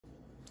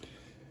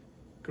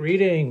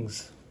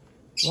Greetings.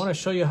 I want to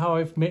show you how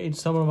I've made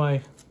some of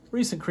my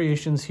recent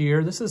creations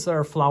here. This is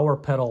our flower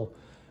petal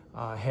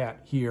hat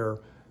here,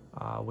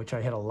 which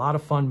I had a lot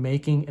of fun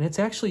making, and it's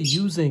actually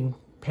using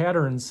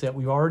patterns that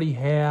we already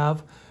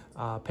have,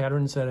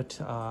 patterns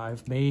that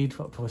I've made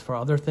for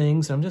other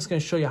things. I'm just going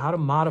to show you how to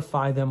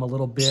modify them a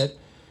little bit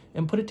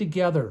and put it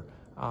together.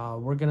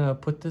 We're going to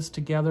put this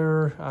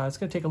together. It's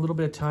going to take a little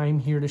bit of time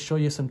here to show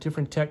you some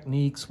different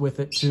techniques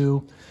with it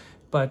too.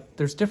 But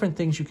there's different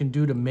things you can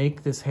do to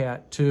make this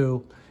hat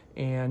too,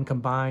 and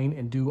combine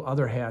and do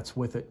other hats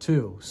with it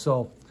too.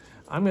 So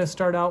I'm going to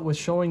start out with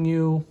showing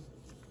you,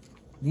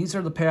 these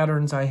are the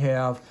patterns I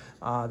have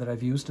that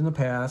I've used in the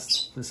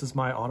past. This is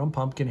my autumn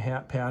pumpkin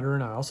hat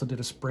pattern. I also did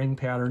a spring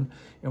pattern,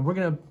 and we're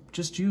going to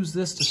just use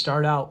this to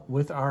start out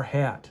with our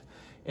hat.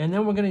 And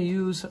then we're going to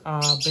use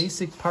a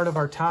basic part of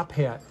our top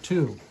hat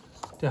too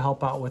to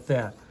help out with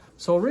that.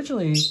 So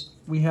originally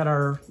we had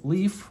our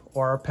leaf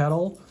or our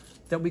petal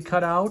that we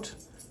cut out,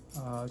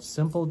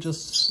 simple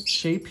just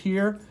shape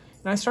here.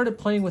 And I started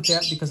playing with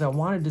that because I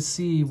wanted to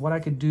see what I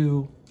could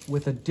do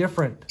with a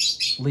different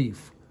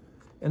leaf.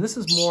 And this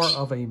is more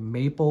of a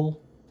maple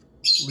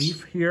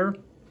leaf here.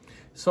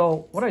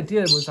 So what I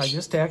did was I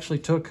just actually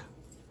took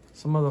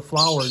some of the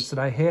flowers that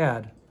I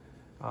had.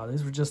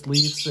 These were just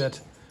leaves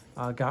that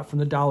I got from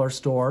the dollar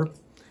store,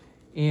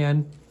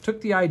 and took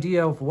the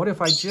idea of what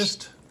if I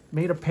just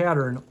made a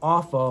pattern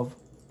off of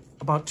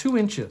about 2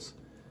 inches.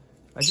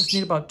 I just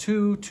need about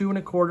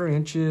 2.25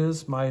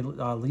 inches. My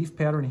leaf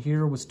pattern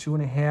here was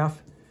 2.5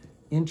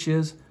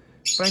 inches,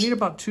 but I need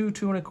about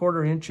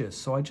 2.25 inches.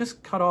 So I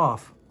just cut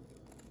off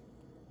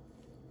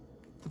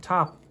the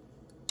top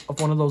of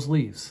one of those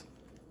leaves.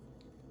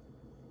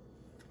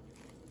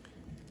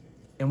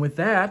 And with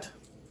that,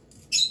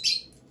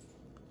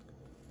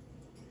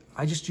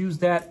 I just use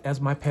that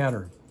as my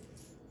pattern.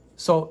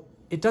 So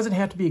it doesn't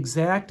have to be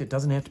exact. It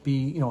doesn't have to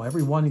be,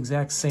 every one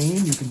exact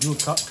same. You can do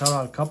cut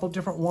out a couple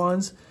different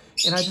ones.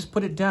 And I just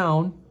put it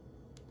down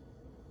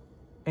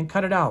and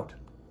cut it out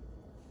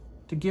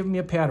to give me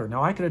a pattern.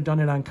 Now I could have done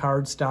it on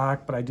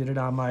cardstock, but I did it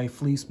on my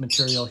fleece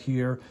material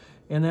here.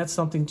 And that's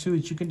something too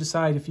that you can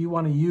decide if you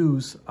want to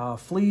use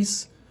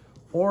fleece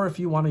or if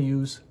you want to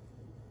use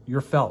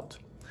your felt.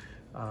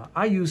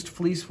 I used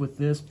fleece with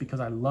this because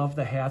I love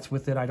the hats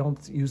with it. I don't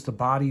use the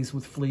bodies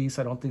with fleece.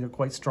 I don't think they're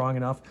quite strong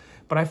enough.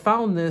 But I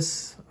found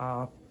this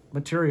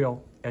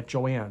material at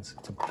Joann's.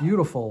 It's a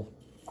beautiful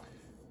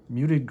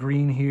muted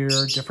green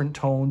here, different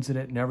tones in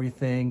it and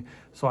everything.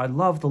 So I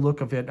love the look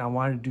of it, and I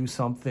wanted to do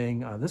something.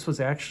 This was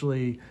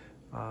actually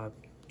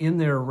in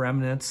their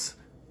remnants,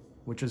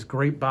 which is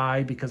great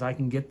buy because I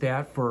can get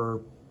that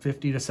for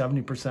 50 to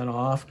 70%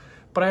 off.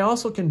 But I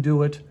also can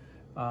do it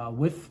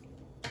with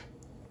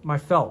my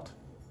felt.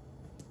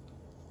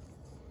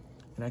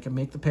 And I can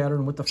make the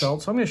pattern with the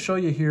felt. So I'm going to show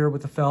you here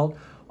with the felt.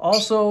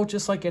 Also,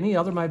 just like any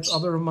other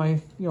of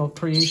my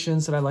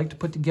creations that I like to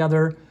put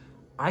together,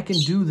 I can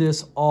do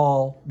this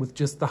all with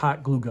just the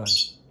hot glue gun.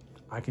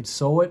 I could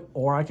sew it,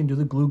 or I can do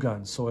the glue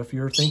gun. So if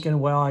you're thinking,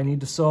 well, I need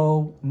to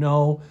sew,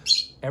 no,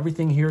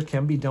 everything here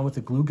can be done with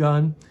the glue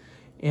gun.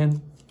 And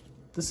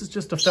this is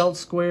just a felt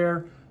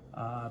square.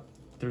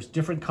 There's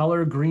different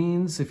color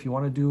greens. If you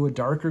want to do a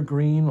darker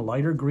green, a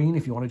lighter green,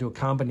 if you want to do a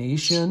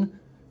combination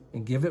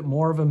and give it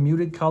more of a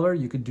muted color,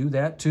 you could do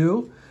that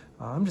too.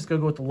 I'm just going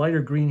to go with the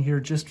lighter green here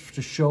just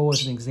to show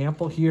as an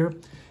example here.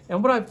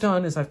 And what I've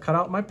done is I've cut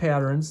out my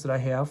patterns that I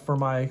have for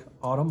my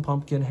autumn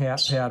pumpkin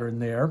hat pattern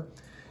there.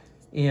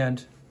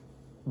 And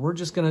we're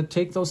just going to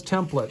take those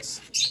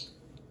templates.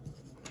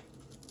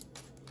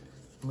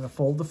 I'm going to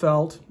fold the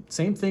felt.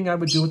 Same thing I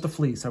would do with the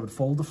fleece. I would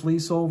fold the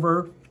fleece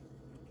over.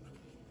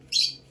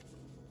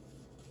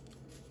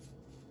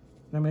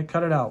 And I'm going to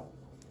cut it out.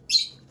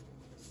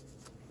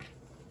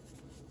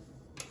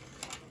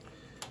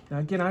 Now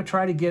again, I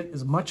try to get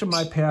as much of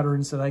my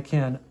patterns that I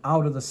can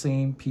out of the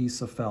same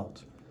piece of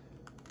felt.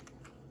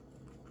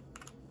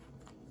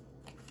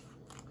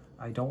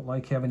 I don't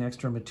like having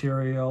extra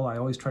material. I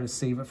always try to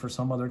save it for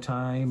some other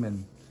time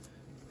and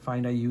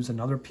find I use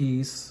another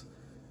piece.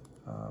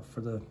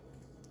 For the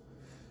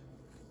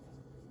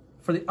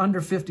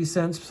under 50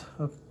 cents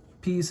a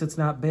piece, it's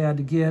not bad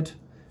to get.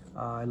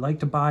 I like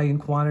to buy in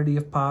quantity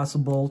if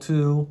possible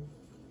too.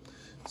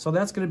 So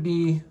that's going to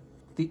be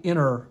the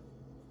inner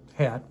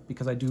hat,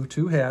 because I do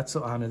 2 hats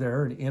on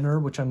there, an inner,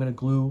 which I'm going to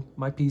glue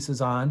my pieces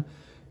on,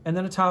 and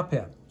then a top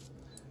hat.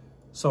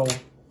 So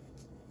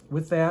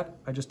with that,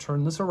 I just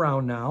turn this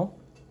around now.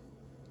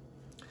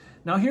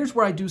 Now here's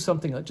where I do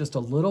something just a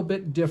little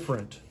bit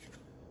different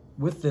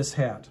with this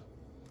hat.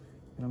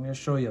 And I'm going to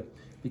show you,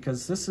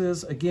 because this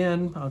is,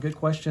 again, I'll get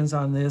questions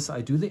on this.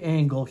 I do the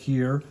angle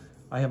here.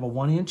 I have a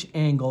 1-inch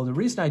angle. The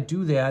reason I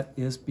do that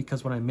is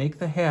because when I make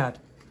the hat,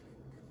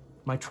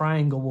 my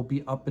triangle will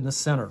be up in the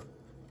center.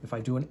 If I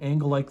do an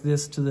angle like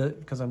this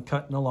because I'm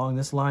cutting along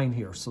this line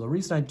here. So the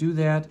reason I do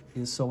that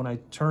is so when I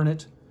turn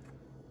it,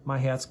 my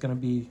hat's going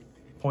to be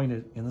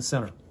pointed in the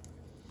center.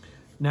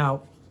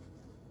 Now,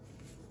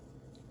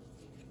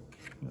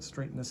 I'm going to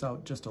straighten this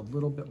out just a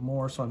little bit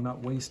more so I'm not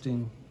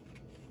wasting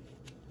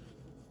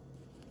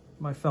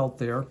my felt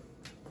there.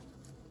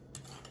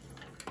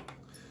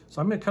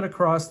 So I'm going to cut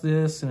across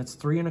this, and it's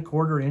 3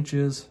 1/4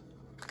 inches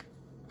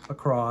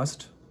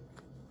across.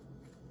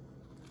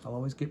 I'll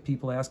always get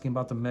people asking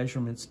about the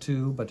measurements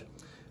too, but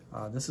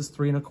this is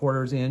 3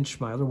 1/4 inch.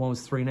 My other one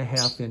was 3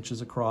 1/2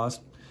 inches across.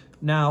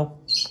 Now,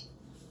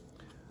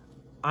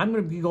 I'm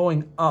going to be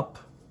going up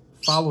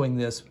following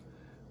this,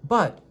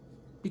 but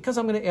because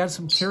I'm going to add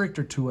some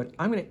character to it,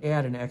 I'm going to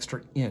add an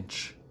extra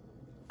inch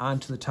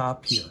onto the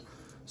top here.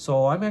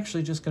 So I'm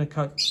actually just going to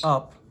cut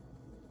up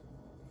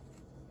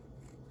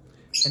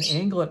and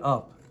angle it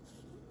up.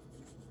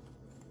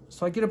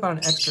 So I get about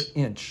an extra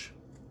inch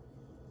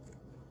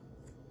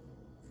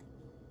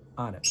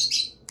on it.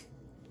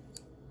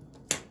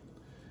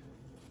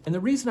 And the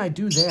reason I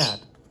do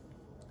that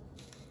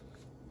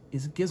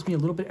is it gives me a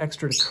little bit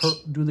extra to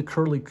do the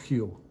curly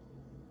Q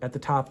at the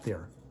top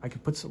there. I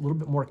can put a little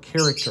bit more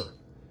character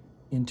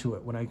into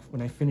it when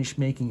I finish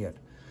making it.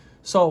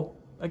 So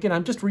again,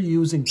 I'm just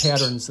reusing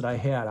patterns that I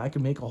had. I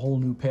can make a whole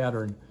new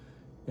pattern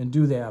and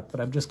do that,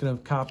 but I'm just going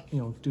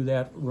to do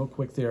that real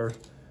quick there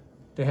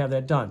to have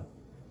that done.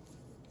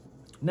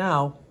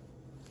 Now,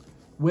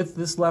 with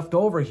this left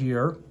over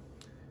here,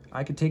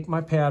 I could take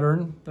my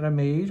pattern that I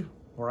made,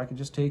 or I could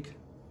just take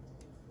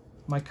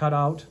my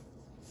cutout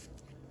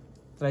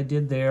that I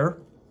did there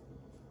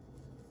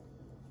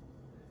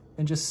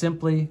and just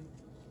simply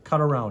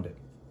cut around it.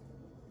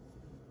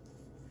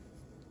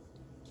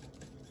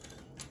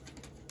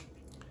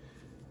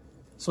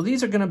 So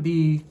these are going to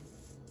be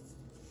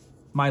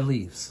my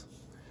leaves.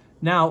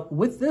 Now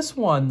with this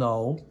one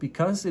though,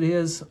 because it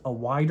is a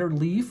wider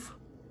leaf,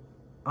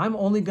 I'm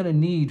only going to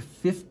need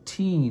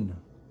 15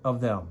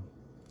 of them.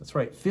 That's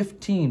right,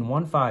 15,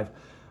 1-5.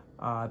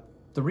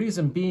 The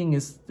reason being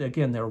is,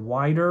 again, they're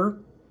wider,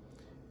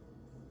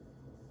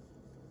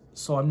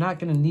 so I'm not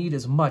going to need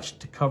as much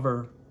to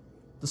cover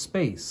the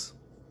space.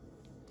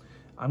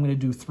 I'm going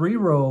to do 3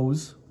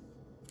 rows,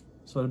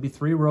 so it'll be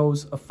 3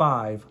 rows of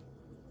 5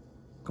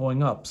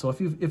 going up. So if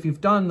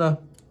you've done the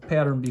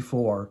pattern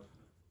before,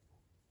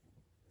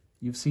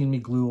 you've seen me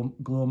glue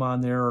them on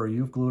there, or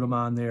you've glued them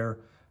on there.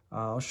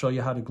 I'll show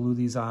you how to glue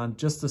these on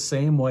just the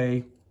same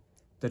way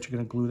that you're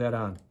going to glue that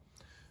on.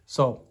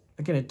 So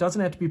again, it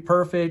doesn't have to be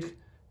perfect.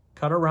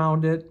 Cut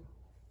around it,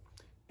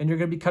 and you're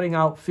going to be cutting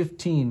out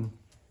 15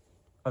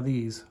 of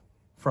these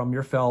from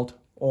your felt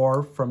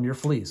or from your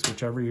fleece,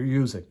 whichever you're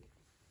using.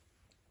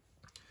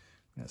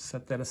 I'm going to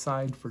set that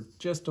aside for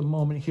just a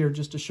moment here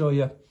just to show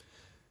you.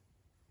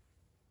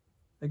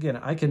 Again,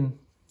 I can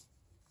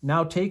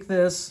now take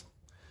this.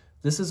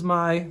 This is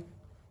my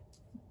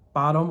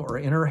bottom or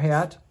inner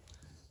hat,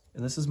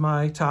 and this is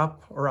my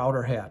top or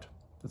outer hat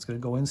that's going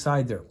to go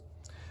inside there.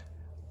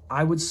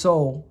 I would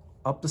sew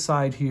up the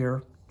side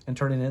here and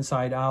turn it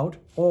inside out,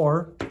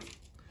 or,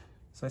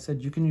 as I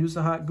said, you can use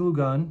the hot glue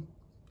gun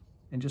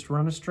and just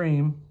run a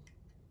stream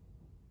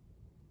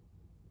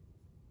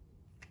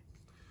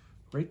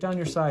right down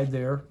your side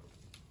there.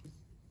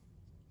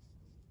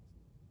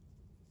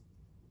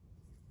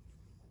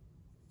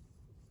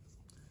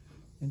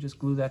 And just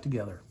glue that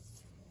together.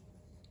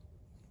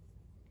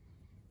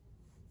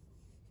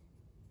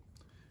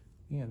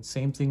 And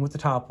same thing with the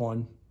top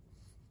one.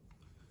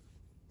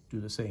 Do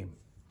the same.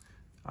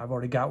 I've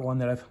already got one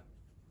that I've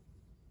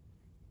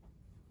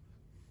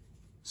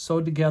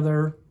sewed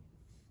together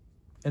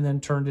and then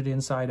turned it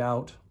inside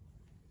out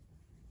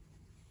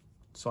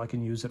so I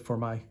can use it for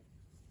my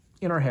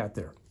inner hat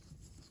there.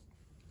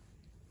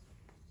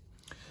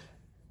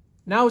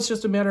 Now it's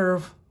just a matter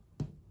of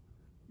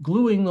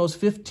gluing those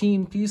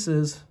 15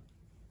 pieces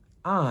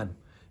on.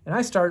 And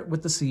I start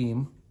with the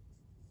seam,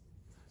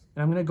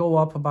 and I'm going to go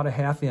up about a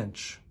 1/2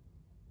 inch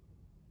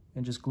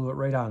and just glue it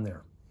right on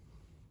there.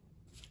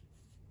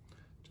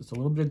 Just a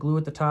little bit of glue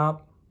at the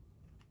top.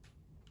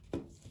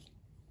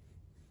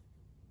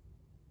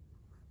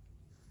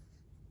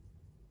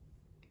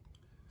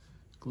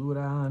 Glue it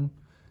on.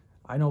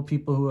 I know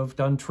people who have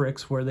done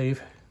tricks where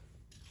they've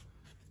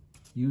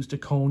used a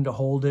cone to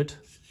hold it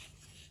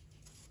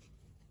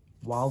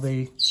while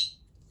they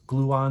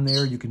glue on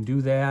there. You can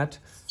do that.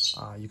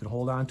 You can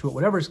hold on to it,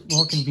 whatever's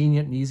more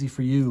convenient and easy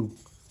for you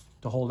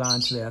to hold on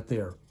to that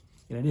there.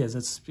 And it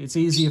is. It's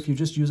easy if you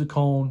just use a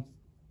cone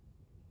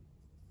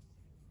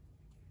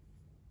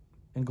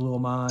and glue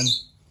them on.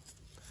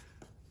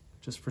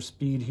 Just for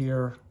speed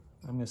here,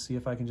 I'm going to see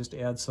if I can just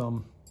add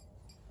some.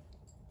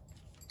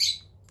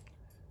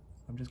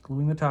 I'm just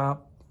gluing the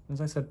top.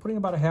 As I said, putting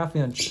about a 1/2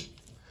 inch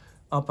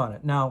up on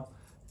it. Now,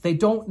 they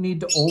don't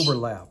need to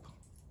overlap.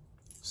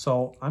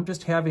 So I'm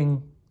just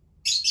having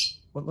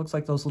what looks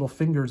like those little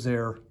fingers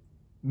there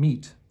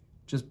meet,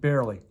 just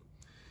barely.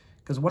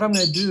 Because what I'm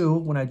going to do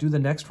when I do the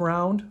next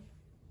round,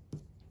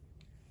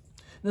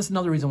 this is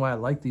another reason why I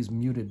like these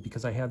muted,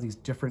 because I have these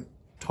different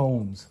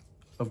tones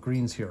of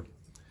greens here.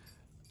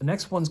 The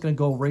next one's going to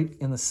go right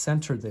in the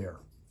center there.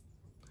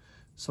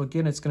 So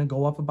again, it's going to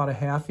go up about a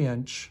 1/2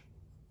 inch.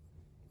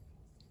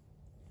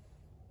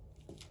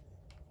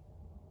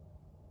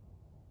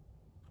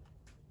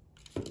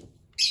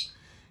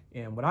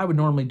 And what I would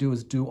normally do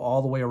is do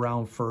all the way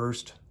around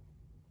first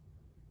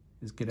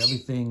is get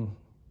everything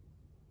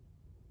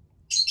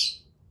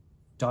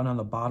done on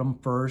the bottom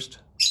first.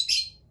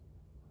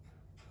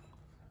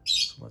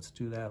 So let's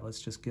do that.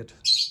 Let's just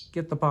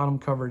get the bottom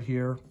covered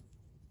here.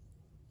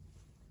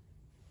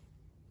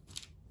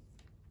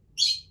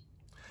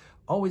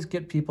 Always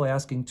get people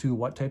asking too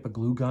what type of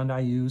glue gun I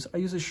use. I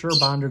use a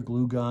SureBonder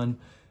glue gun.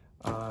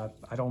 I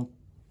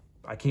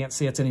can't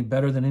say it's any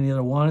better than any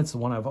other one. It's the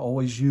one I've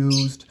always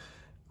used.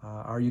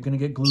 Are you going to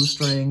get glue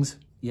strings?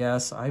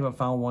 Yes, I haven't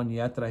found one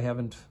yet that I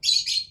haven't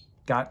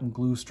gotten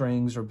glue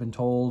strings or been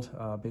told.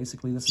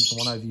 Basically, this is the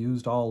one I've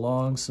used all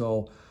along,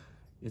 so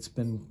it's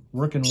been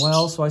working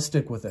well, so I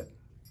stick with it.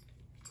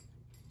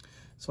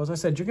 So as I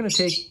said, it's going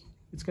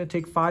to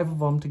take 5 of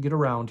them to get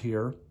around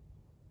here.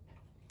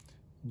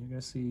 And you're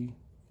going to see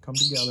come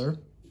together.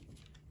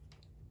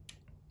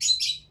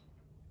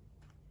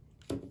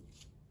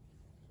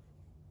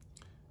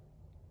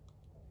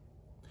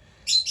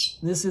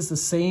 This is the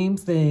same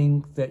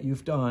thing that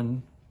you've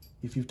done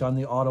if you've done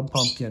the autumn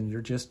pumpkin.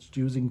 You're just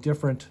using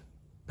different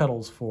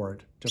petals for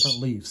it, different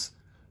leaves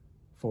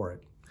for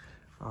it.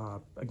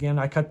 Again,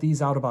 I cut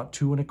these out about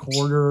 2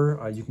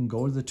 1/4. You can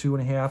go to the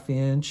 2.5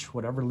 inch,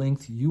 whatever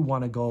length you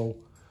want to go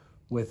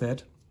with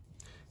it.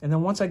 And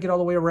then once I get all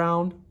the way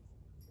around,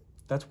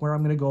 that's where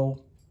I'm going to go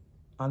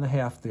on the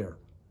half there.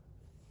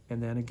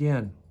 And then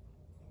again,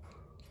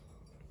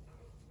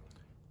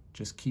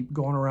 just keep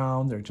going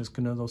around. They're just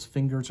gonna, those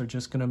fingers are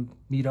just gonna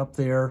meet up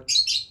there.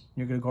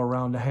 You're gonna go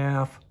around the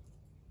half.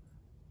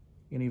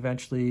 And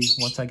eventually,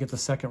 once I get the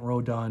second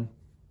row done,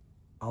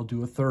 I'll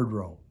do a third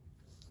row.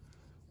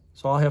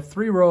 So I'll have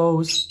 3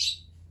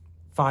 rows,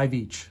 5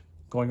 each,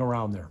 going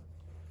around there.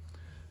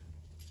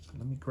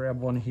 Let me grab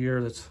one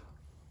here that's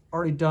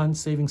already done,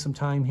 saving some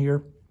time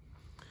here.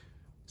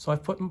 So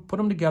I've put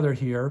them together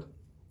here.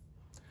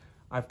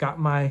 I've got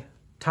my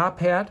top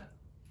hat,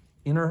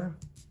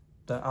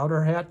 the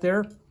outer hat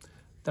there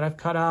that I've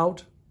cut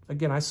out.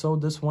 Again, I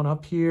sewed this one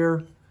up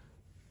here,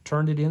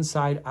 turned it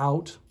inside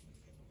out.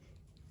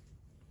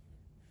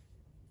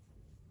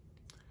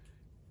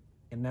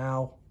 And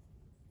now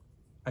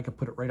I can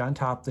put it right on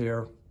top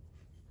there,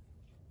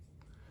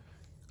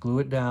 glue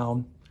it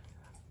down.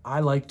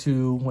 I like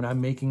to, when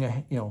I'm making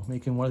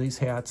making one of these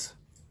hats,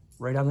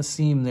 right on the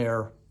seam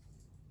there,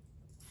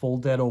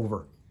 fold that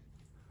over.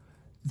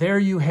 There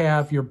you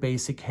have your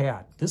basic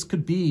hat. This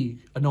could be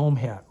a gnome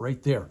hat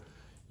right there.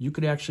 You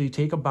could actually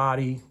take a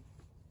body,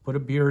 put a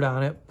beard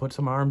on it, put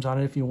some arms on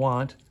it if you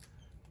want,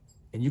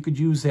 and you could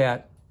use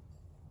that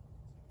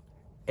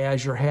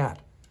as your hat.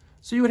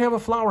 So you would have a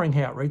flowering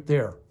hat right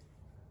there.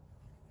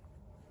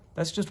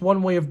 That's just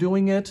one way of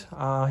doing it,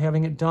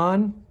 having it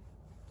done.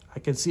 I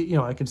can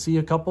see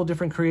a couple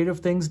different creative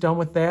things done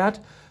with that.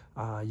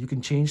 You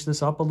can change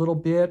this up a little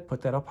bit,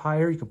 put that up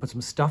higher. You can put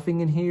some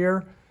stuffing in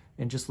here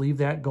and just leave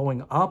that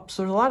going up.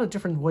 So there's a lot of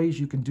different ways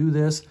you can do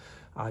this.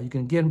 You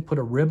can, again, put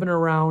a ribbon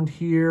around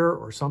here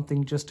or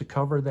something just to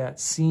cover that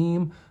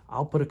seam.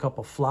 I'll put a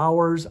couple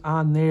flowers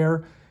on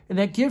there, and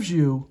that gives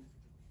you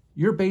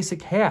your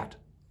basic hat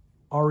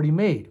already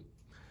made.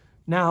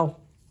 Now,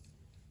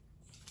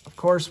 of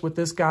course, with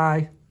this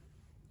guy,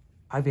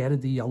 I've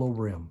added the yellow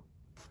rim.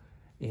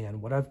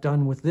 And what I've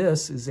done with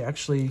this is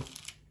actually,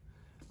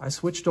 I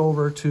switched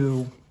over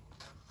to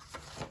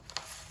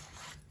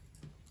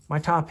my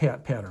top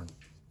hat pattern.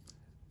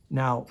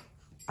 Now,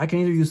 I can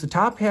either use the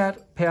top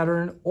hat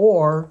pattern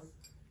or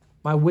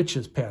my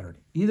witch's pattern.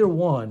 Either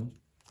one,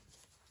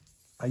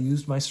 I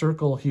used my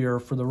circle here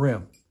for the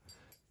rim.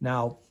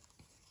 Now,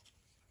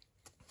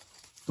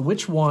 the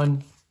witch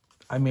one,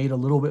 I made a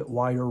little bit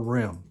wider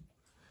rim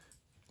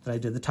than I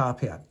did the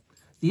top hat.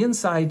 The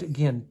inside,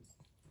 again,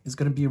 is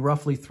going to be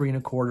roughly 3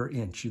 1/4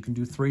 inch. You can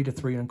do 3 to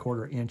 3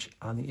 1/4 inch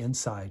on the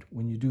inside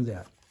when you do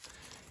that.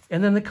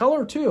 And then the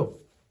color too.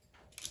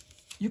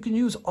 You can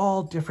use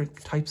all different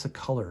types of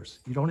colors.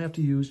 You don't have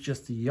to use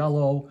just the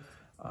yellow.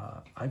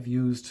 I've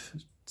used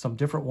some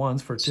different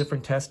ones for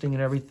different testing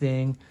and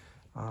everything.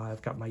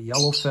 I've got my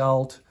yellow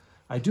felt.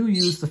 I do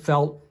use the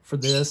felt for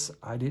this.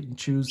 I didn't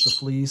choose the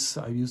fleece.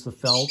 I used the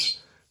felt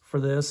for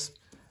this.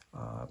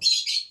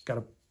 Got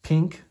a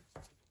pink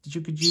that you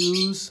could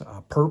use.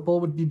 Purple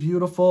would be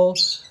beautiful.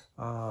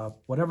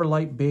 Whatever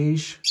light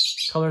beige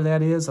color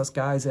that is. Us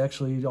guys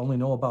actually only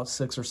know about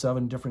 6 or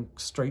 7 different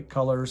straight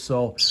colors,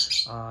 so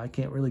I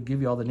can't really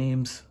give you all the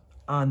names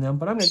on them.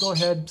 But I'm going to go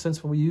ahead,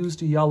 since we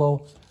used a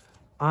yellow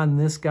on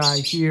this guy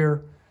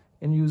here,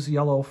 and use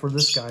yellow for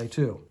this guy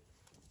too.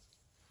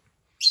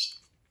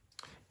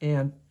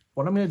 And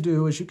what I'm going to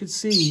do, as you can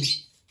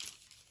see,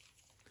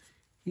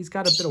 he's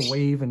got a bit of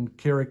wave and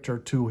character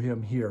to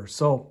him here.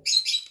 So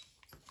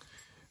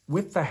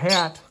with the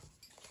hat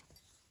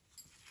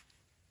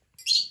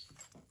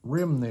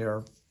rim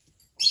there,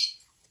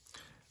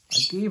 I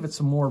gave it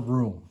some more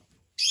room.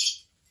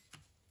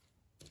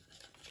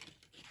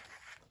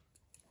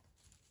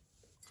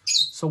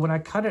 So when I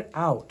cut it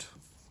out,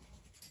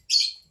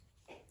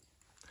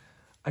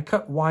 I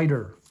cut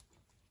wider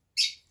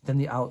than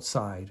the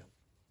outside.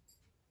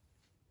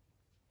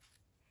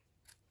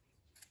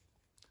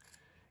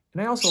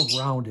 And I also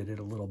rounded it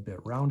a little bit,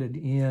 rounded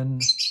in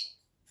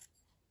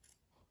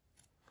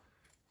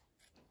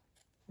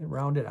and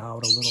rounded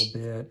out a little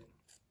bit.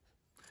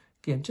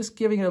 Again, just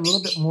giving it a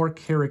little bit more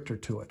character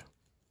to it.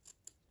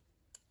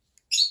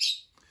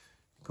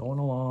 Going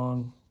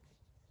along.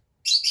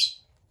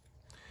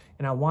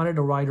 And I wanted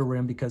a wider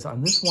rim because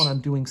on this one,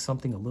 I'm doing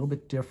something a little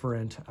bit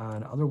different.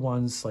 On other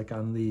ones, like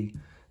on the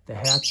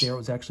hat there, it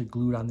was actually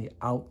glued on the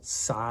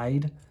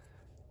outside.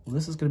 Well,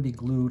 this is going to be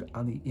glued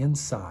on the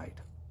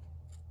inside.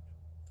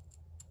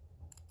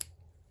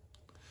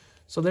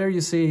 So there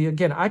you see,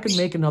 again, I could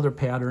make another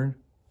pattern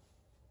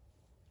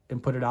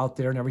and put it out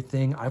there and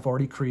everything. I've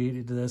already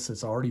created this.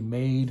 It's already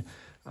made.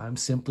 I'm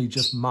simply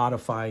just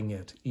modifying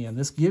it. And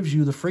this gives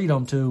you the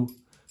freedom to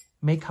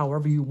make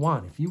however you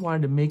want. If you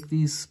wanted to make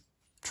these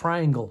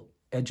triangle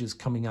edges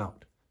coming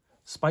out,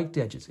 spiked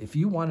edges, if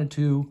you wanted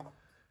to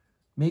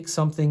make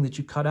something that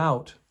you cut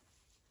out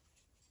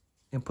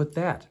and put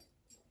that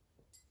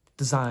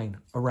design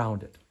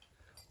around it.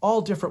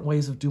 All different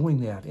ways of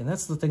doing that. And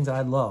that's the thing that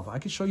I love. I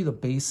can show you the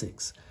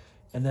basics.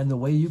 And then the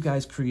way you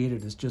guys create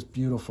it is just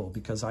beautiful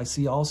because I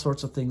see all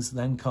sorts of things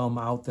then come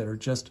out that are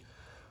just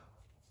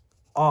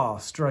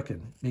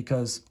awe-stricken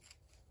because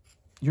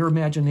your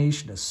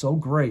imagination is so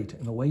great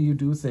and the way you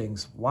do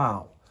things,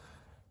 wow.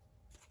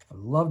 I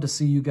love to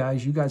see you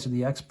guys. You guys are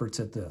the experts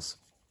at this.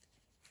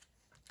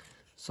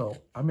 So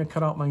I'm going to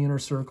cut out my inner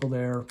circle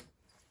there.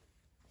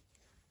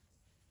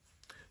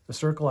 The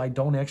circle I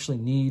don't actually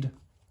need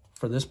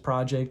for this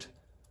project.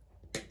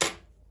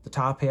 The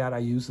top hat I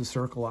use the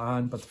circle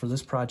on, but for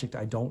this project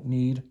I don't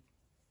need.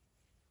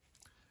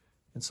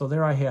 And so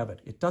there I have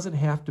it. It doesn't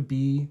have to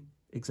be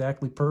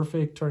exactly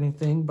perfect or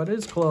anything, but it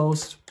is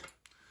close.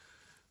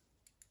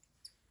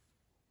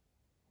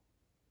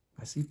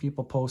 I see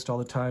people post all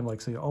the time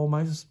like say, oh,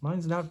 mine's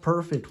not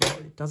perfect. Well,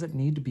 it doesn't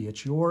need to be.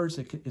 It's yours.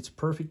 It's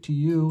perfect to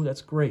you.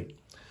 That's great.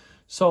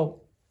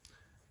 So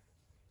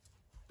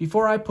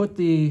before I put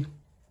the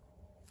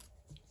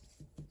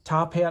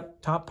top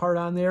part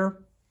on there,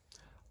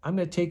 I'm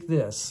going to take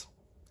this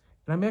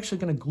and I'm actually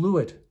going to glue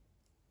it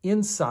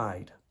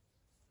inside.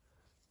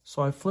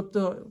 So I flip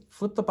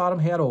the bottom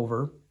hat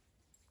over.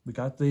 We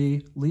got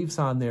the leaves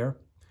on there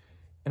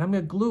and I'm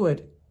going to glue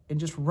it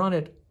and just run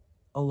it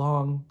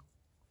along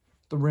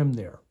the rim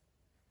there.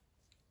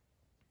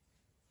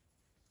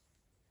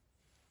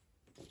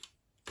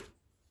 So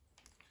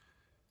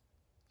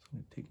I'm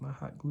going to take my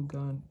hot glue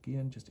gun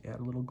again, just add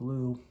a little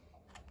glue.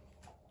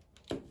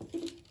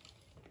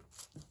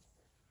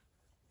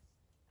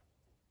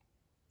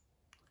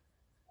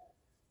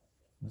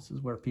 This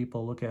is where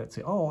people look at it and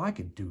say, oh, I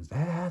could do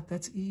that.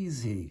 That's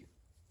easy.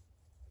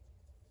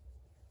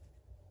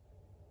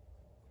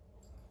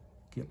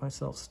 Get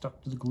myself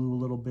stuck to the glue a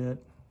little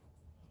bit.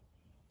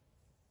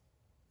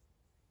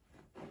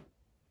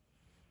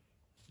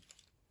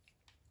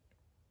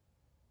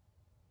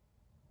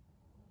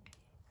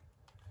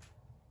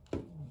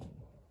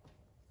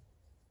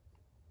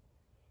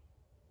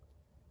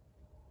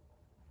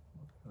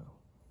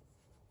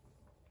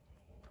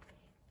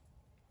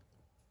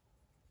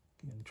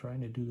 Again, trying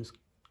to do this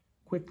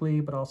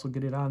quickly, but also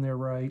get it on there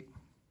right.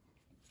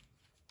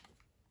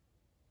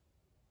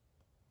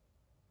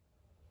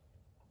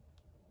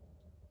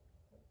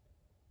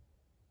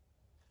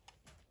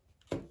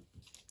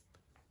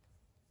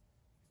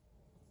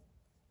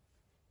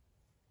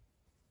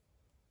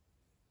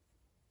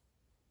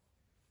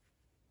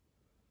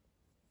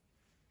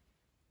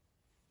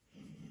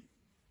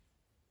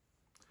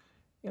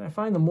 And I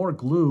find the more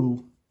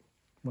glue,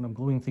 when I'm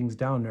gluing things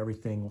down and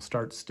everything, will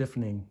start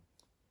stiffening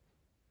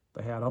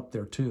the hat up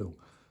there too.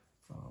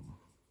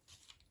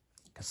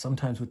 Because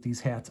sometimes with these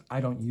hats, I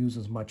don't use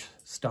as much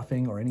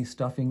stuffing or any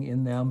stuffing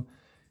in them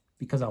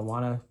because I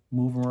want to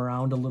move them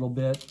around a little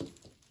bit.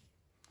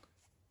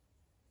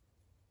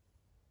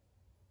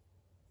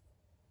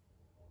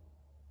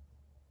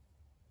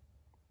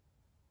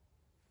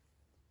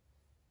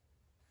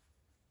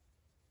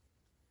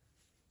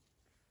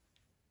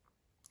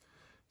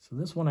 So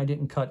this one I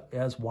didn't cut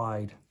as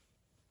wide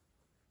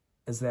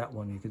as that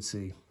one, you could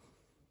see.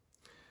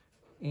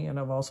 And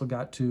I've also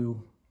got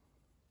to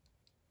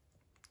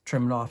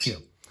trim it off here.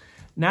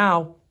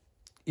 Now,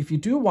 if you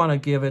do want to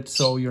give it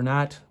so you're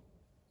not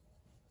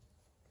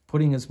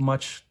putting as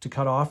much to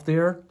cut off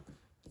there,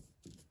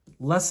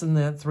 less than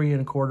that 3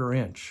 1/4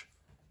 inch.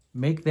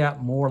 Make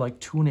that more like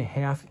 2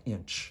 1/2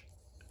 inch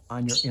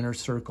on your inner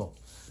circle.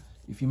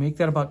 If you make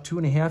that about 2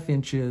 1/2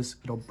 inches,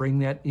 it'll bring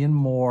that in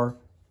more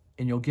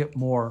and you'll get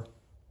more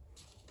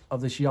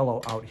of this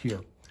yellow out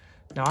here.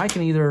 Now I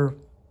can either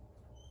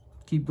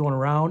keep going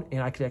around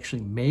and I could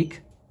actually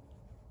make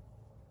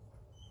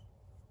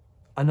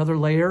another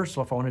layer.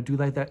 So if I want to do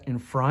like that in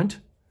front,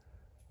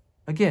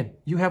 again,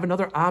 you have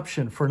another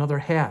option for another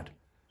hat.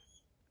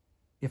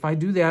 If I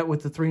do that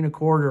with the 3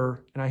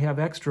 1/4 and I have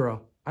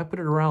extra, I put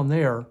it around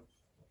there.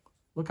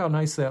 Look how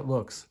nice that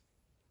looks.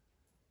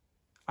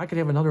 I could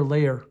have another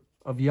layer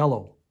of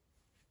yellow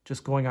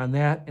just going on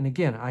that. And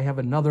again, I have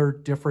another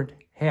different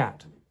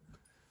hat.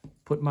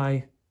 Put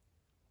my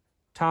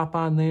top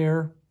on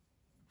there,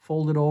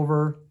 fold it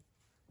over.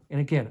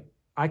 And again,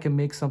 I can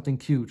make something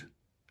cute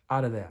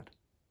out of that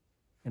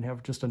and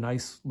have just a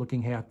nice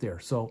looking hat there.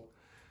 So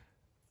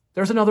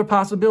there's another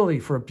possibility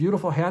for a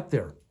beautiful hat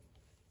there.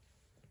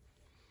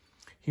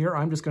 Here,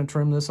 I'm just going to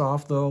trim this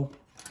off though.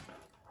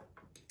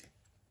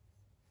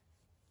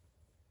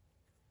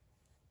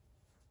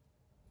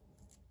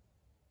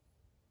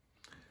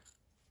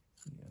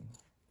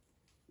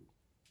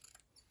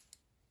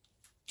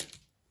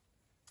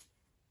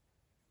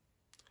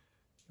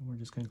 And we're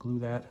just going to glue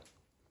that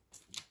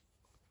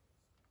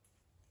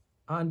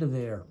onto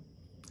there.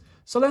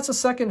 So that's a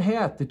second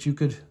hat that you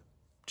could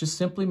just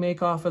simply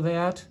make off of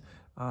that.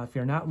 If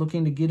you're not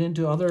looking to get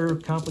into other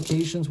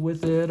complications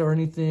with it or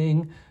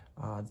anything,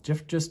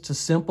 just a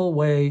simple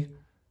way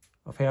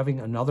of having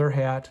another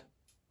hat.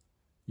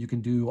 You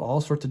can do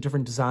all sorts of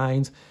different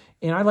designs.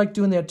 And I like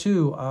doing that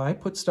too. I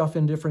put stuff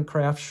in different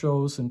craft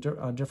shows and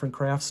different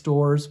craft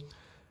stores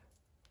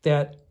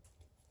that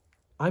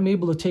I'm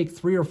able to take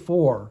 3 or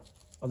 4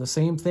 of the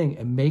same thing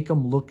and make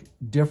them look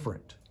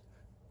different.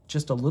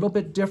 Just a little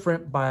bit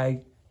different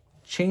by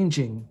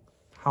changing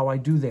how I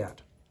do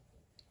that.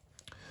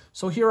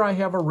 So here I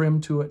have a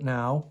rim to it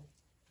now.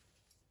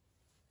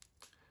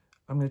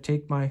 I'm going to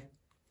take my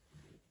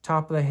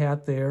top of the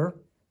hat there.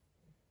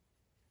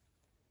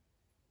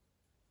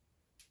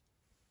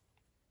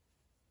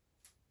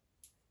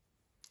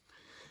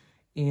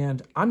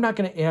 And I'm not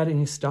going to add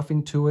any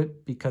stuffing to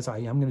it because I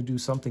am going to do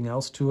something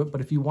else to it. But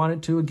if you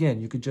wanted to,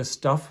 again, you could just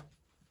stuff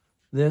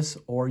this,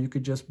 or you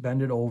could just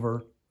bend it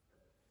over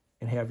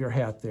and have your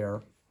hat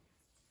there.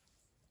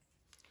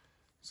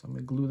 So I'm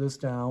going to glue this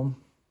down.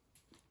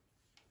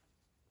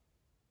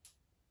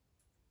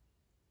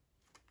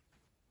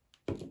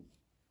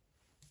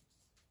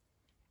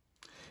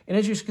 And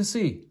as you can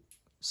see,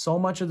 so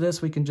much of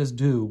this we can just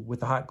do with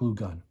the hot glue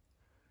gun.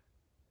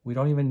 We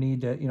don't even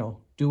need to,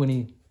 do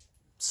any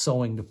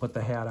sewing to put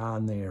the hat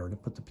on there, to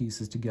put the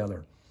pieces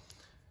together.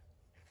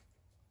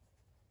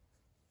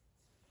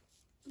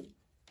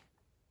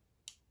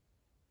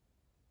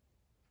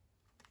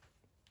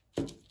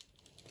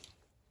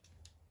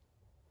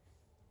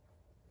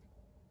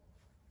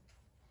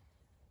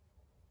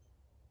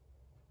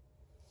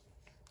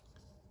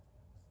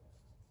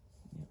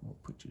 We'll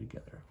put you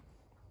together.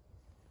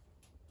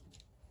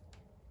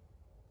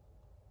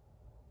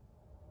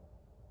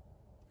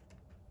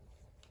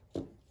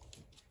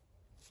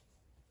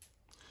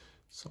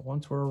 So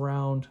once we're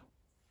around,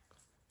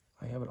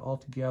 I have it all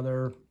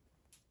together.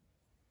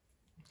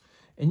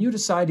 And you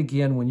decide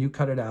again when you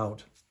cut it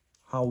out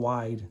how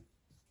wide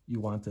you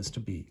want this to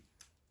be.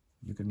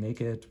 You can make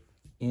it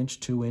 1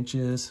 inch, 2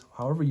 inches,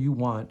 however you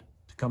want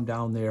to come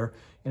down there.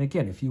 And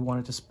again, if you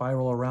want it to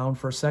spiral around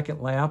for a second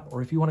lap,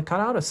 or if you want to cut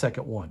out a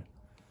second one,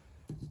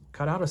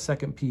 cut out a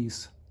second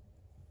piece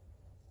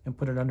and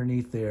put it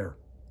underneath there.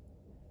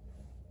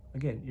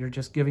 Again, you're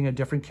just giving a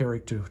different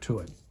character to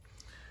it.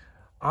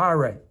 All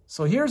right,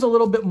 so here's a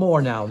little bit more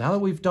now. Now that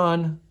we've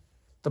done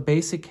the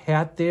basic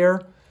hat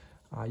there,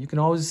 you can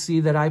always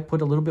see that I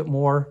put a little bit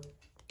more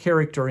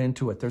character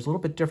into it. There's a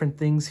little bit different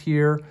things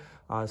here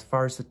as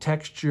far as the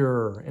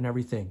texture and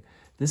everything.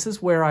 This is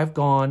where I've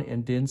gone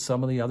and did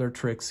some of the other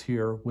tricks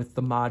here with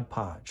the Mod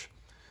Podge.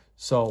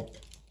 So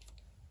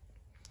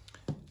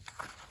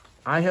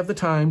I have the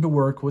time to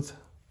work with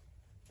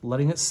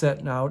letting it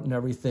set out and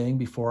everything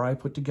before I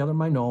put together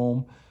my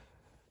gnome.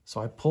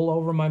 So I pull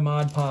over my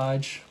Mod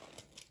Podge.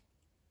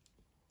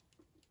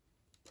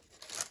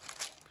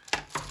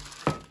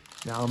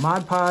 Now, a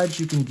Mod Podge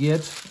you can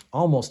get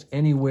almost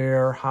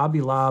anywhere,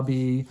 Hobby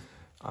Lobby,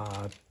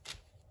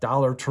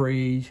 Dollar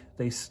Tree,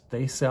 they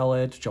sell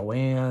it,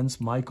 Joann's,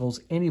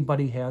 Michael's,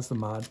 anybody has the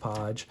Mod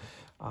Podge.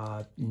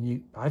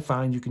 I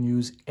find you can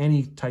use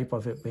any type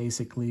of it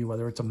basically,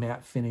 whether it's a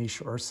matte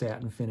finish or a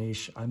satin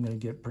finish. I'm going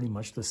to get pretty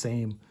much the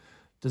same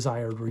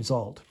desired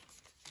result.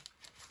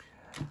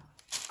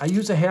 I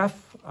use a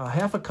half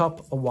a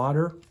cup of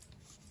water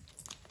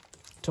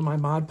to my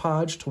Mod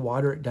Podge to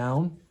water it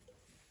down.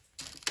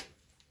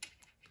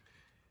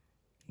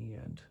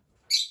 And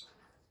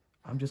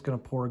I'm just going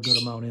to pour a good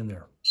amount in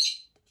there.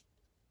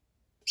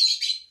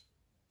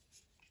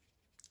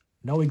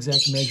 No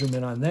exact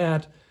measurement on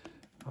that,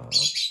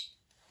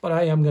 but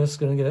I am just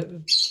going to get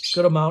a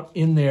good amount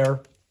in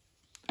there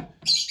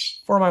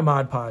for my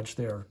Mod Podge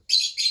there.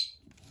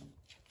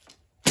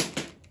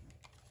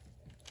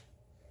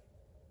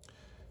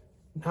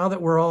 Now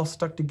that we're all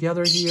stuck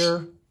together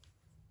here,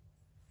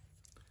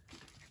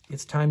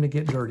 it's time to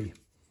get dirty.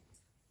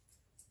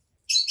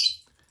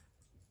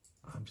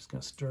 I'm just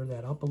going to stir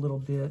that up a little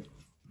bit.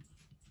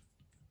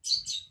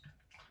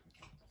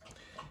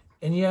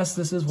 And yes,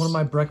 this is one of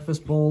my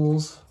breakfast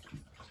bowls.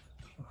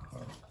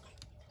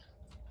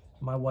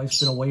 My wife's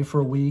been away for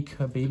a week,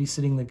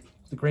 babysitting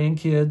the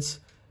grandkids.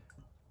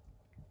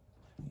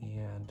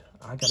 And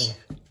I got to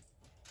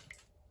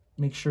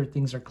make sure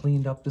things are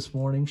cleaned up this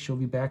morning. She'll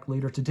be back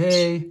later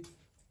today.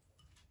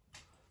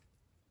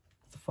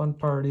 The fun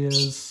part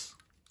is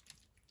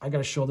I got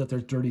to show that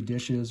there's dirty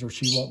dishes or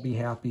she won't be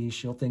happy.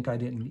 She'll think I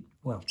didn't,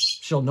 well,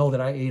 she'll know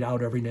that I ate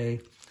out every day.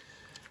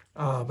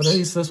 But at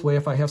least this way,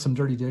 if I have some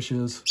dirty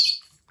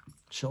dishes,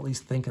 she'll at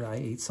least think that I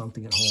ate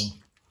something at home.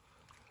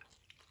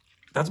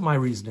 That's my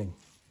reasoning.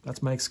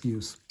 That's my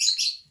excuse.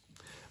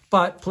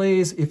 But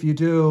please, if you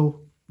do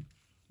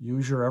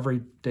use your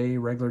everyday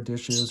regular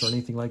dishes or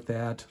anything like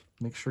that,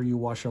 make sure you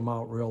wash them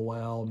out real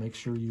well. Make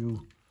sure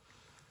you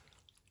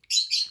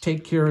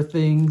take care of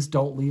things.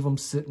 Don't leave them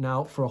sitting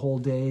out for a whole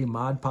day.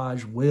 Mod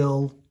Podge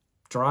will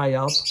dry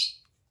up.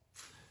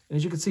 And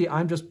as you can see,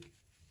 I'm just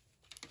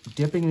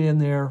dipping it in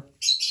there,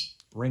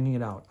 wringing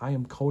it out. I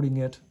am coating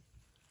it.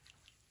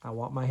 I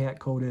want my hat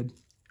coated.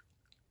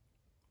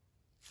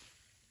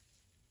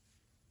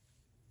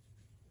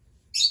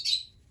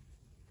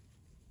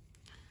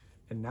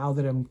 And now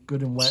that I'm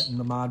good and wet in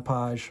the Mod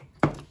Podge,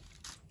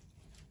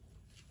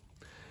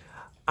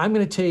 I'm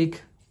going to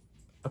take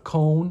a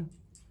cone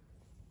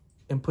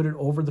and put it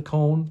over the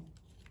cone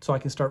so I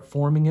can start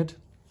forming it.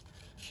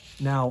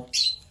 Now,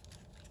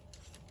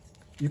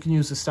 you can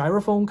use the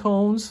styrofoam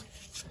cones.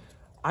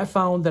 I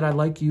found that I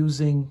like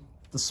using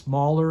the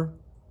smaller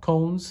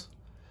cones.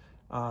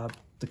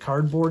 The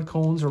cardboard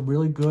cones are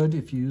really good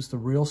if you use the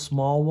real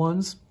small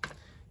ones,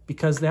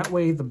 because that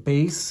way the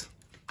base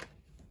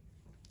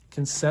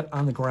can set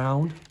on the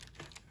ground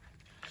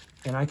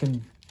and I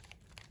can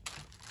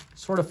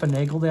sort of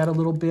finagle that a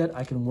little bit.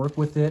 I can work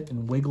with it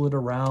and wiggle it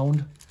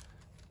around,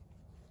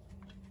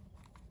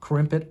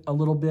 crimp it a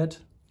little bit.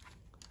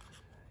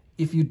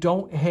 If you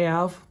don't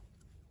have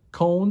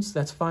cones,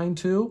 that's fine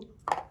too.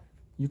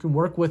 You can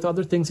work with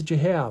other things that you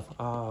have.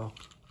 I'm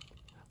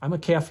a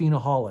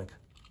caffeineaholic.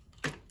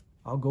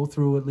 I'll go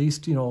through at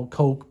least, you know,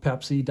 Coke,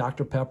 Pepsi,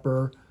 Dr.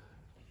 Pepper.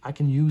 I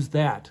can use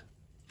that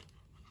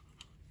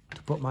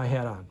to put my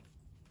hat on,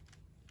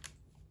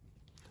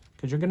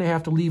 because you're going to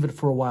have to leave it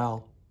for a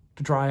while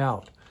to dry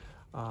out.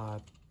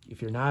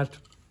 If you're not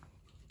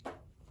a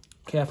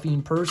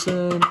caffeine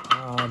person,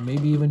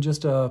 maybe even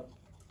just a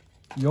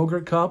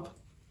yogurt cup,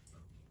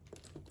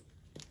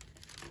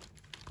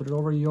 put it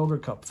over a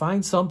yogurt cup.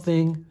 Find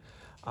something.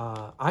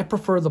 I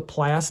prefer the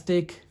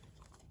plastic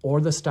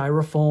or the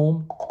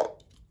styrofoam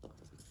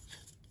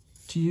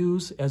to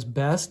use as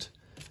best.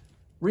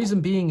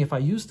 Reason being, if I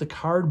use the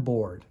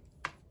cardboard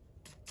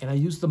and I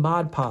use the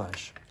Mod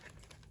Podge,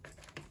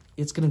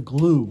 it's going to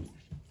glue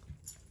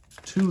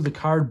to the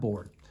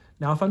cardboard.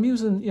 Now, if I'm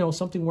using, you know,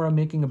 something where I'm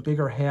making a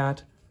bigger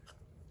hat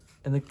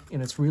and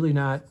it's really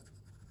not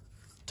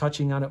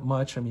touching on it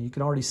much, I mean, you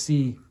can already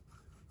see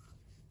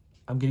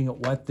I'm getting it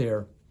wet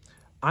there.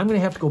 I'm going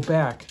to have to go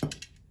back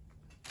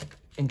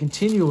and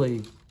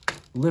continually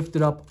lift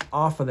it up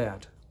off of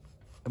that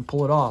and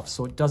pull it off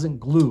so it doesn't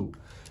glue.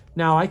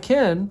 Now,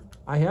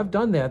 I have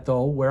done that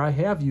though, where I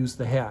have used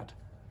the hat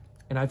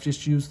and I've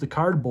just used the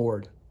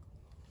cardboard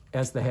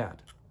as the hat.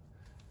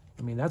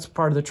 I mean, that's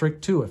part of the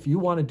trick too. If you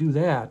want to do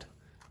that,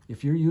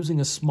 if you're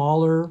using a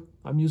smaller,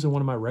 I'm using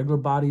one of my regular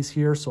bodies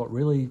here, so it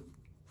really,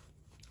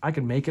 I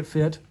can make it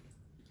fit.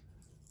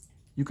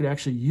 You could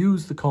actually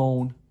use the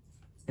cone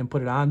and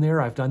put it on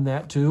there. I've done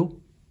that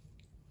too.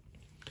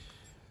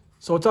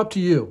 So it's up to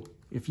you.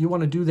 If you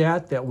want to do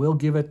that, that will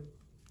give it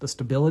the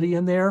stability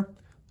in there,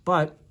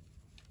 but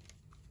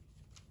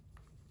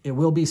it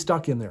will be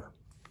stuck in there.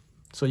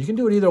 So you can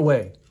do it either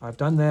way. I've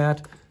done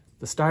that.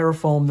 The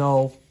styrofoam,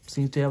 though,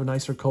 seems to have a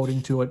nicer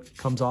coating to it.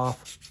 Comes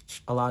off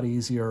a lot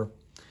easier.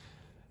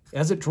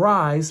 As it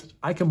dries,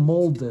 I can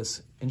mold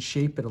this and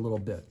shape it a little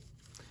bit.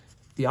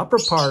 The upper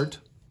part,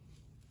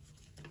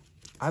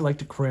 I like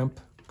to crimp,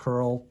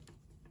 curl,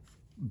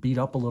 beat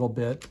up a little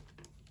bit,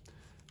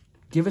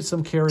 give it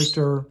some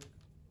character,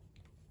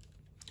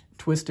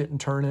 twist it and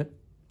turn it.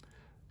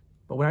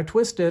 But when I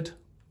twist it,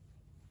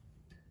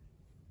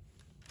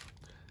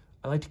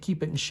 I like to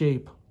keep it in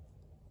shape.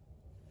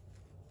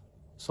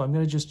 So I'm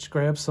going to just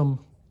grab some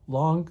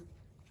long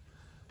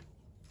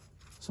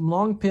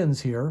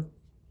pins here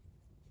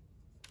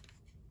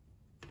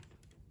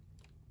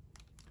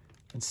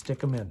and stick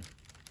them in.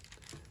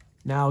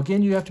 Now,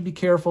 again, you have to be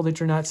careful that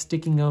you're not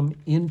sticking them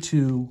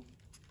into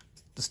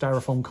the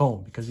styrofoam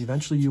cone, because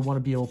eventually you want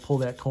to be able to pull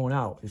that cone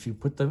out. If you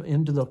put them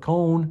into the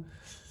cone,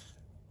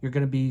 you're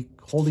going to be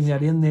holding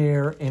that in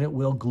there and it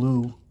will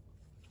glue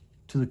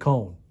to the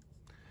cone.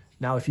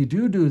 Now, if you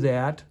do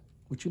that,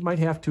 which you might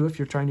have to if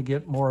you're trying to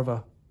get more of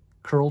a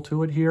curl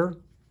to it here,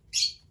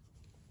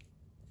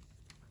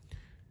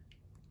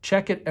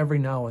 check it every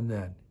now and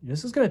then.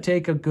 This is going to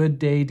take a good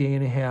day, day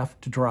and a half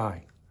to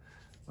dry.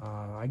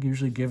 I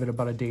usually give it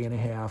about a day and a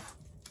half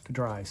to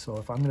dry. So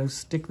if I'm going to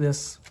stick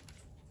this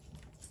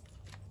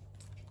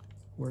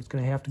where it's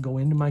going to have to go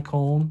into my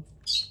cone,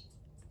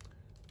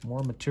 the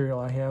more material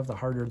I have, the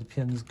harder the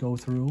pins go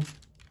through. There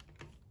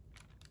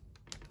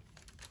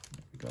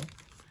we go.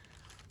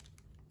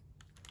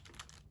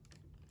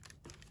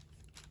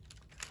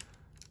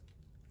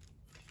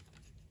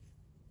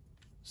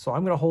 So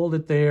I'm going to hold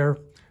it there.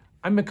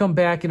 I'm going to come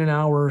back in an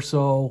hour or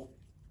so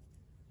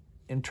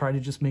and try to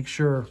just make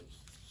sure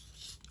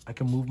I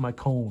can move my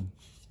cone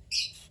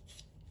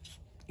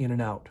in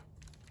and out.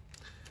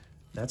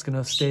 That's going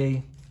to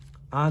stay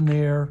on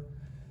there.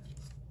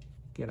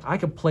 Again, I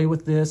can play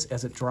with this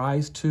as it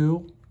dries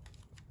too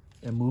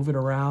and move it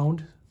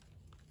around.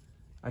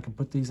 I can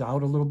put these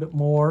out a little bit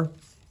more.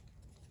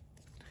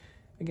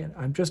 Again,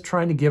 I'm just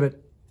trying to give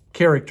it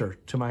character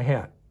to my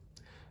hat.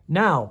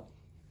 Now,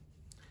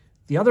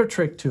 the other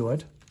trick to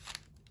it,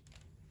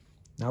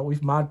 now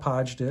we've Mod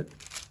Podged it.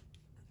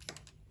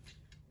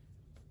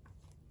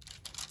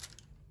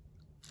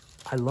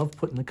 I love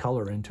putting the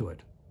color into it.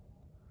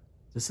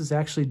 This is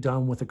actually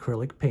done with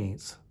acrylic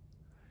paints.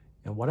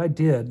 And what I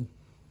did,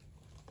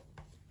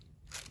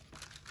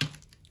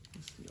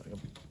 let's see, I'm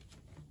gonna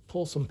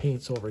pull some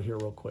paints over here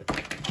real quick.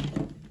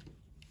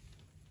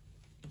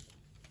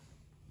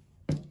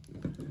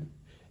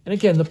 And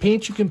again, the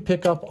paints you can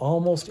pick up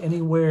almost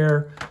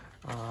anywhere.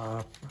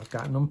 I've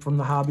gotten them from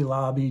the Hobby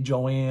Lobby,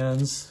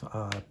 Joann's,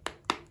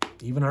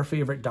 even our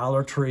favorite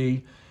Dollar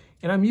Tree.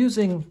 And I'm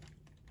using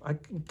a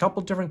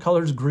couple different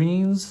colors,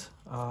 greens.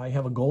 I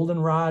have a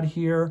goldenrod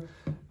here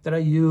that I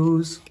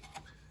use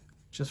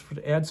just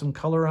to add some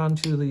color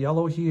onto the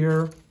yellow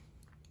here.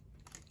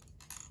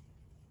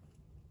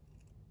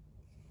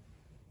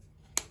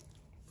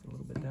 A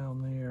little bit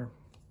down there.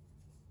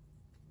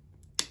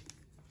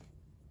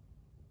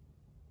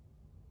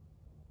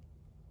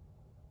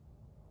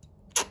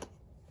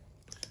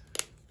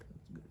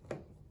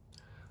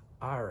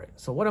 All right,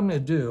 so what I'm gonna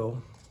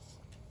do,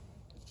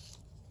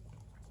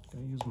 I'm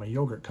gonna use my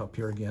yogurt cup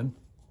here again.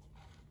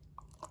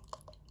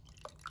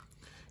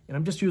 And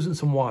I'm just using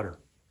some water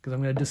because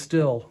I'm gonna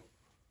distill,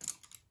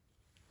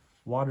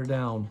 water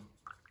down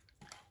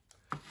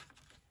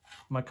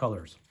my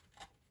colors.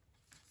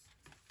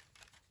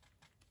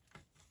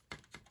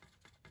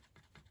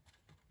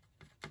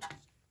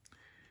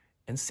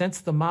 And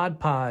since the Mod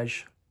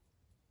Podge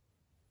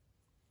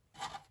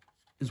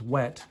is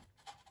wet,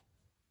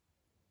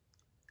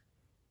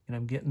 and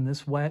I'm getting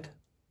this wet,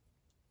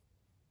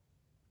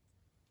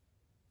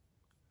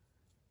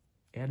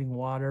 adding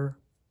water,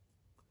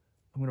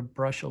 I'm going to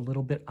brush a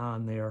little bit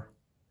on there.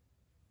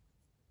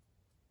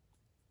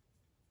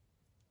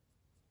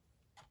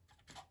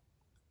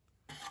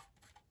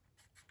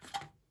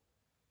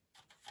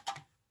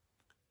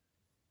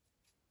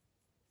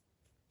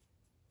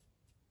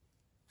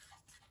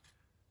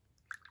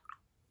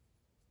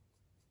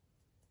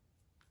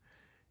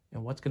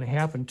 And what's going to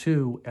happen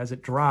too, as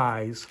it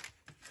dries,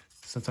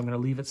 since I'm going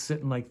to leave it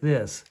sitting like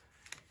this,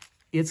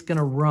 it's going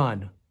to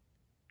run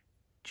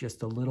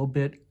just a little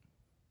bit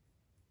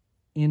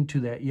into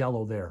that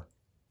yellow there.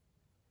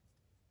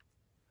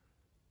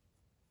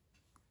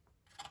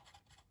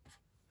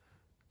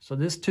 So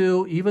this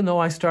too, even though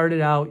I started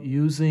out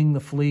using the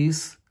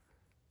fleece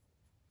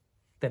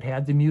that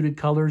had the muted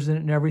colors in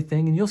it and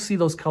everything, and you'll see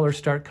those colors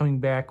start coming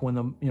back when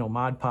the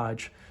Mod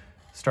Podge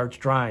starts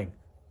drying.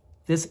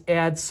 This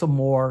adds some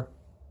more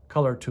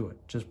color to it,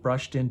 just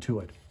brushed into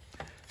it.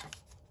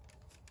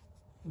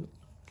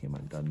 Came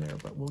undone there,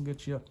 but we'll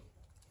get you.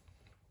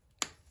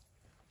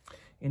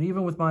 And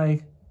even with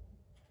my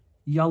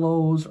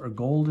yellows or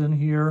golden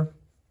here,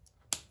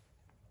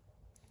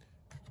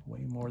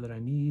 way more than I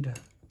need.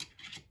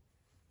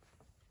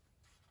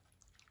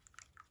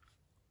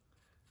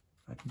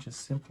 I can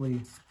just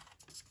simply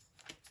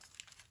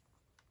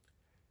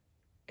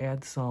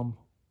add some,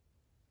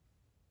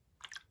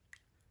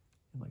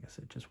 and like I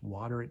said, just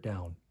water it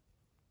down.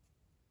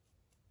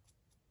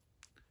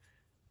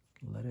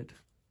 Let it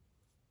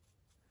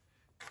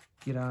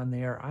get on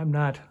there. I'm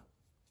not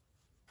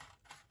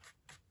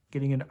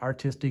getting into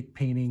artistic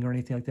painting or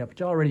anything like that,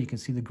 but already you can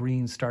see the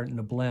greens starting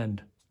to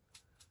blend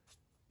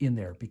in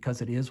there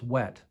because it is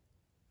wet.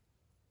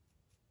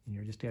 And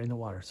you're just adding the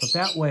water. So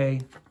that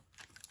way,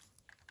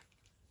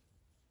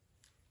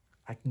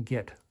 I can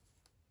get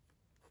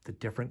the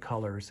different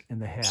colors in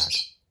the hat,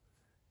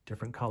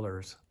 different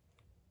colors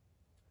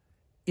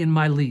in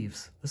my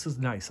leaves. This is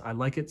nice. I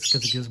like it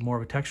because it gives more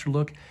of a texture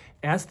look.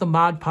 As the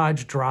Mod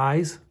Podge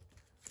dries,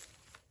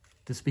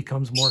 this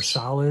becomes more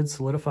solid,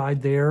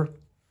 solidified there.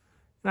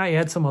 And I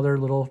add some other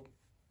little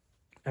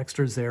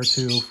extras there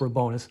too for a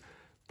bonus.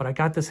 But I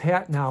got this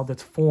hat now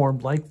that's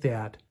formed like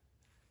that,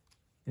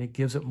 and it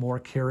gives it more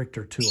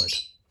character to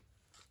it.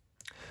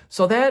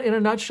 So that, in a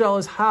nutshell,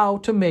 is how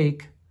to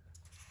make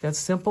that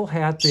simple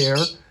hat there.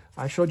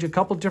 I showed you a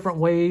couple different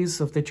ways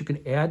that you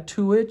can add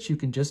to it. You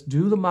can just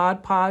do the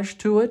Mod Podge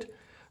to it.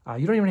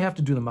 You don't even have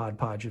to do the Mod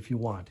Podge if you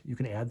want. You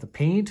can add the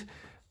paint.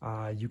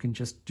 You can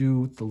just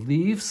do the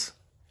leaves,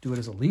 do it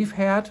as a leaf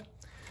hat.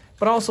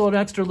 But also an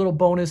extra little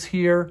bonus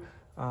here,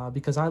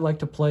 because I like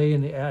to play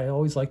and I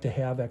always like to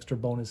have extra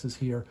bonuses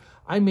here.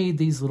 I made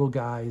these little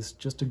guys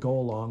just to go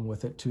along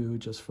with it too,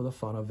 just for the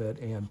fun of it.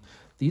 And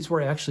these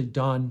were actually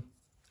done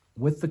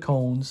with the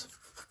cones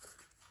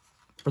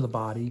for the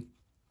body.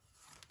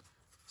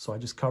 So I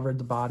just covered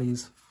the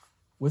bodies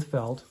with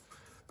felt.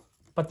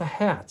 But the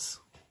hats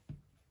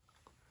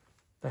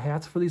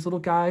for these little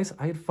guys,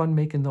 I had fun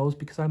making those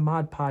because I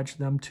Mod Podged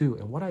them too.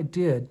 And what I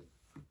did,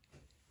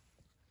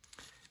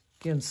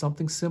 again,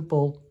 something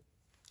simple,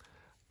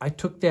 I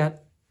took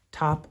that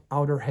top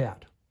outer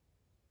hat,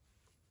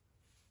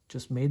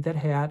 just made that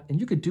hat. And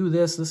you could do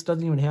this. This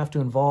doesn't even have to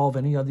involve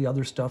any of the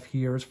other stuff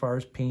here as far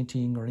as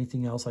painting or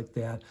anything else like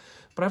that.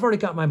 But I've already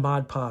got my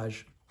Mod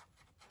Podge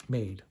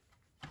made.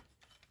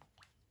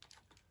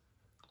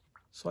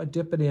 So I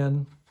dip it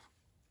in.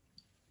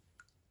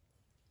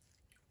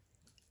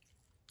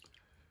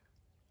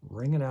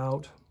 Wring it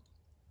out.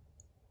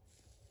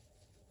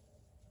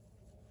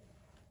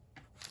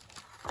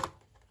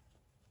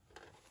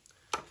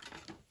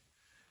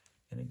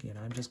 And again,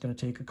 I'm just going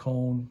to take a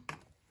cone,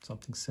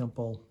 something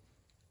simple.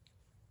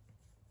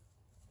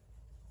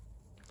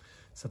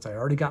 Since I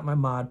already got my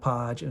Mod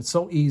Podge, and it's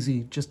so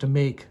easy just to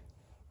make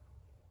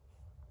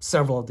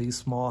several of these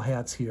small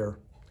hats here.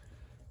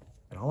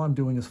 And all I'm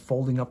doing is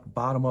folding up the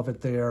bottom of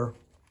it there,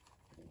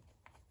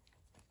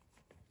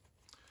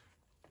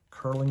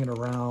 curling it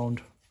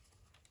around,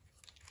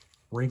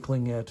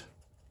 wrinkling it.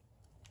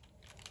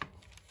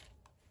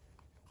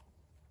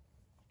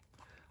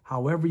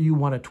 However you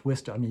want to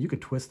twist it. I mean, you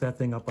could twist that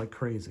thing up like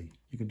crazy.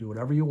 You can do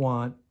whatever you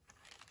want.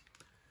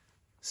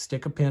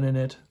 Stick a pin in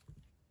it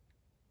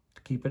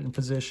to keep it in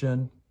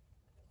position.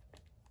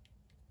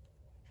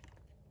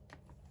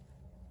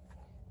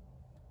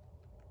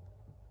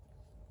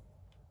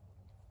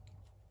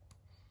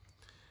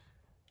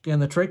 Again,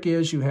 the trick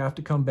is you have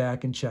to come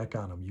back and check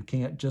on them. You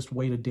can't just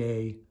wait a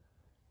day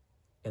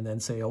and then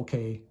say,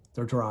 okay,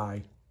 they're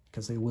dry,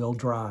 because they will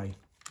dry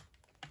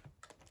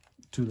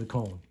to the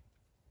cone.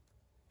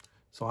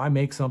 So I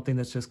make something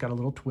that's just got a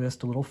little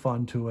twist, a little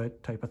fun to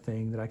it type of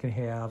thing that I can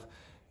have.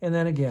 And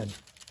then again,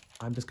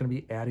 I'm just going to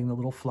be adding the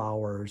little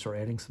flowers or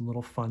adding some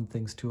little fun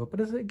things to it.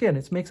 But again,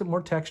 it makes it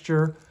more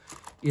texture.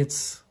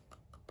 It's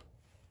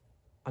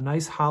a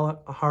nice,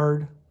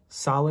 hard,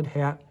 solid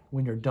hat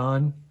when you're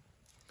done.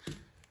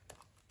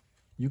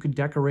 You can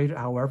decorate it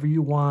however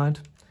you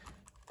want.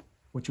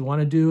 What you want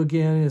to do,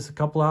 again, is a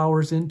couple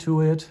hours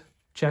into it,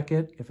 check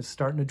it. If it's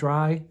starting to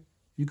dry,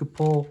 you could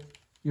pull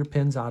your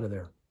pins out of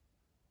there,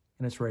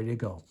 and it's ready to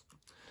go.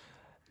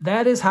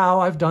 That is how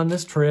I've done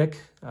this trick.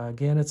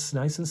 Again, it's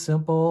nice and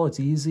simple. It's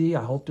easy.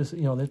 I hope this,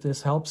 that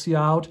this helps you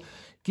out.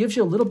 Gives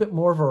you a little bit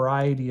more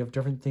variety of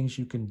different things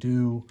you can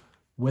do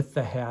with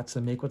the hats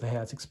and make with the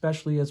hats,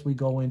 especially as we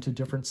go into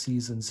different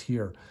seasons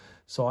here.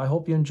 So I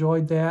hope you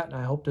enjoyed that, and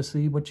I hope to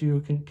see what you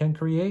can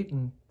create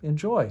and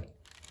enjoy.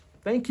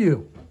 Thank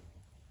you.